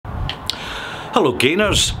Hello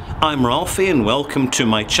gainers, I'm Ralphie and welcome to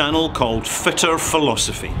my channel called Fitter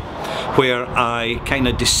Philosophy, where I kind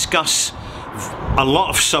of discuss a lot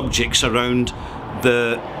of subjects around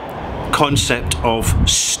the concept of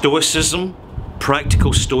stoicism,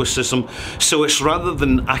 practical stoicism. So it's rather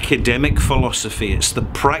than academic philosophy, it's the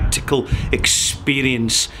practical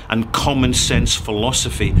experience and common sense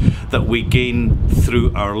philosophy that we gain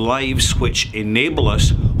through our lives, which enable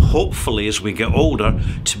us, hopefully as we get older,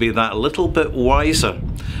 to be that little bit wiser.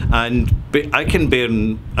 And I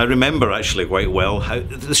remember actually quite well how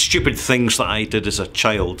the stupid things that I did as a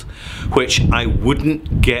child, which I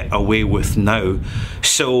wouldn't get away with now.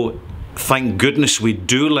 So thank goodness we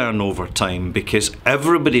do learn over time, because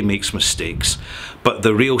everybody makes mistakes, but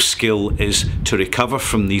the real skill is to recover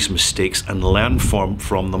from these mistakes and learn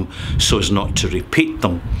from them so as not to repeat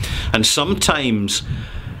them. And sometimes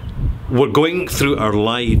we're going through our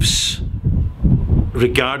lives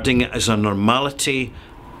regarding it as a normality,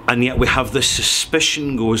 and yet we have this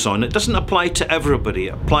suspicion goes on. It doesn't apply to everybody,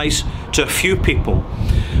 it applies to a few people.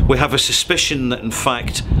 We have a suspicion that in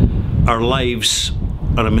fact our lives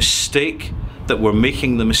are a mistake, that we're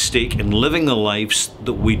making the mistake in living the lives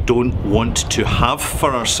that we don't want to have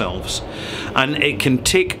for ourselves. And it can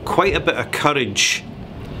take quite a bit of courage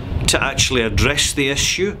to actually address the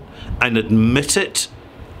issue and admit it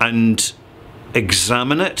and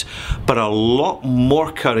examine it, but a lot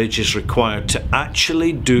more courage is required to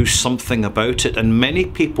actually do something about it. And many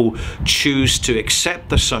people choose to accept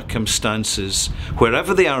the circumstances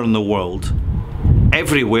wherever they are in the world,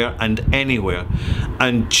 everywhere and anywhere,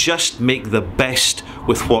 and just make the best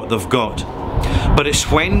with what they've got. But it's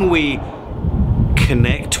when we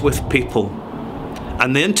connect with people,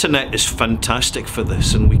 and the internet is fantastic for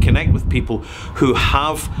this, and we connect with people who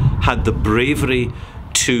have had the bravery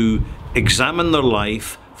to examine their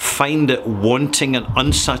life, find it wanting and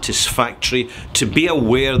unsatisfactory, to be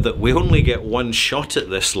aware that we only get one shot at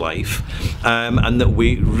this life, and that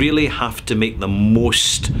we really have to make the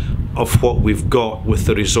most of what we've got with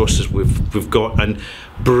the resources we've got. And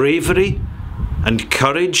bravery and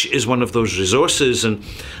courage is one of those resources. And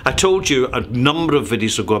I told you a number of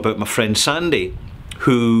videos ago about my friend Sandy,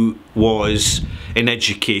 who was in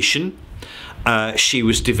education. She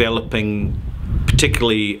was developing,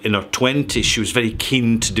 particularly in her 20s, she was very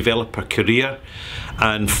keen to develop her career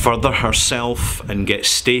and further herself and get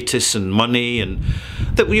status and money and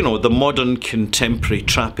the modern contemporary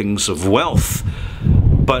trappings of wealth.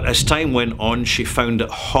 But as time went on, she found it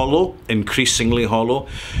hollow, increasingly hollow.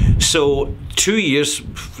 So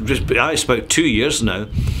it's about 2 years now,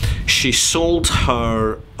 she sold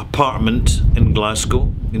her apartment in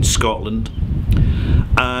Glasgow, in Scotland.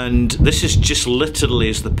 And this is just literally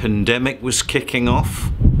as the pandemic was kicking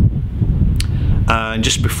off. And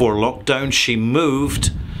just before lockdown, she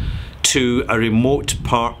moved to a remote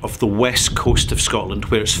part of the west coast of Scotland,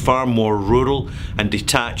 where it's far more rural and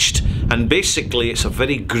detached. And basically it's a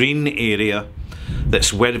very green area that's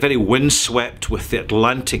very windswept with the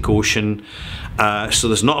Atlantic Ocean. So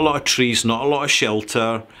there's not a lot of trees, not a lot of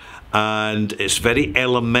shelter, and it's very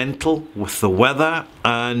elemental with the weather.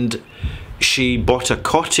 And she bought a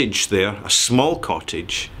cottage there, a small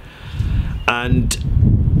cottage, and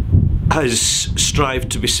has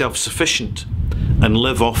strived to be self-sufficient and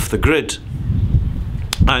live off the grid.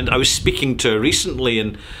 And I was speaking to her recently,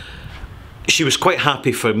 and she was quite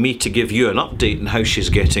happy for me to give you an update on how she's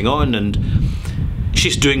getting on, and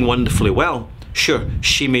she's doing wonderfully well. Sure,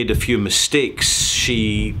 she made a few mistakes.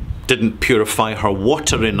 She didn't purify her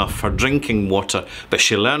water enough, her drinking water, but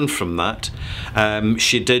she learned from that.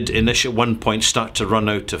 She did initially at one point start to run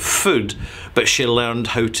out of food, but she learned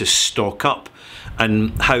how to stock up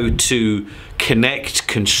and how to connect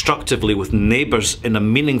constructively with neighbours in a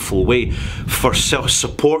meaningful way for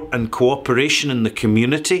self-support and cooperation in the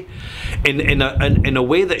community in a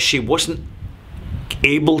way that she wasn't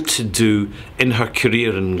able to do in her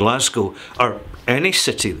career in Glasgow or any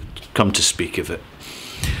city, come to speak of it.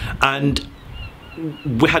 And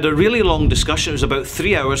we had a really long discussion. It was about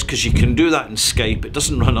 3 hours, because you can do that in Skype. It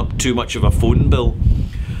doesn't run up too much of a phone bill.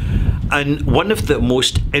 And one of the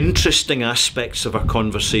most interesting aspects of our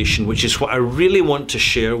conversation, which is what I really want to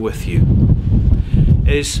share with you,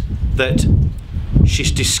 is that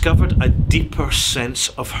she's discovered a deeper sense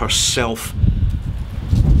of herself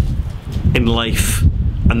in life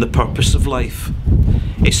and the purpose of life.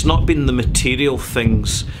 It's not been the material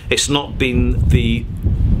things, it's not been the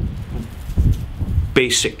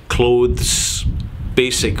basic clothes,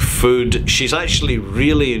 basic food. She's actually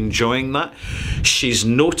really enjoying that. She's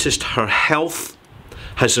noticed her health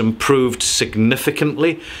has improved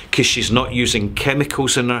significantly because she's not using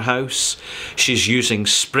chemicals in her house. She's using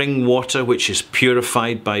spring water, which is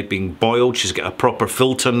purified by being boiled. She's got a proper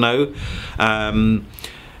filter now.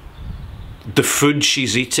 The food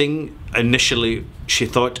she's eating, initially she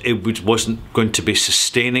thought it wasn't going to be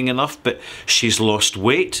sustaining enough, but she's lost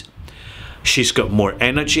weight. She's got more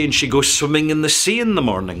energy, and she goes swimming in the sea in the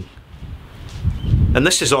morning. And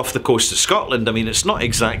this is off the coast of Scotland. I mean, it's not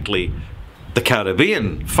exactly the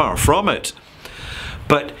Caribbean, far from it.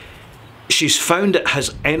 But she's found it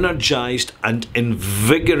has energized and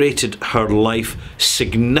invigorated her life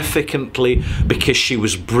significantly because she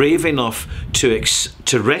was brave enough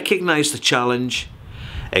to recognize the challenge,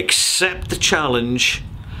 accept the challenge,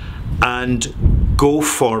 and go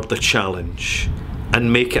for the challenge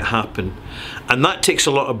and make it happen. And that takes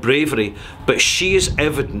a lot of bravery, but she is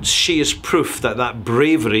evidence, she is proof that that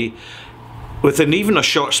bravery, within even a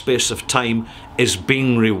short space of time, is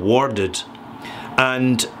being rewarded.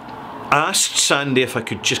 And I asked Sandy if I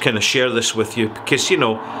could just kind of share this with you, because, you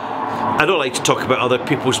know, I don't like to talk about other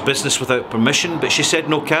people's business without permission, but she said,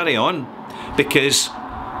 no, carry on, because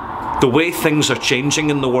the way things are changing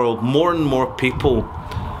in the world, more and more people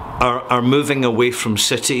are moving away from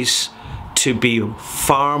cities to be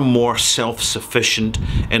far more self-sufficient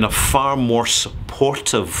in a far more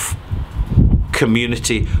supportive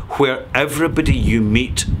community where everybody you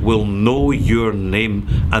meet will know your name,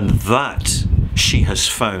 and that she has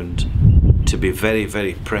found to be very,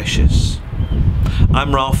 very precious.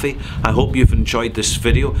 I'm Ralphie. I hope you've enjoyed this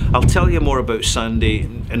video. I'll tell you more about Sandy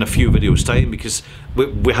in a few videos time, because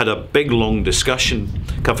we had a big long discussion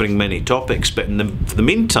covering many topics, but for the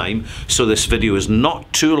meantime, so this video is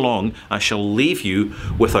not too long, I shall leave you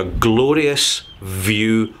with a glorious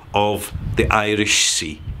view of the Irish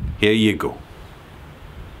Sea. Here you go.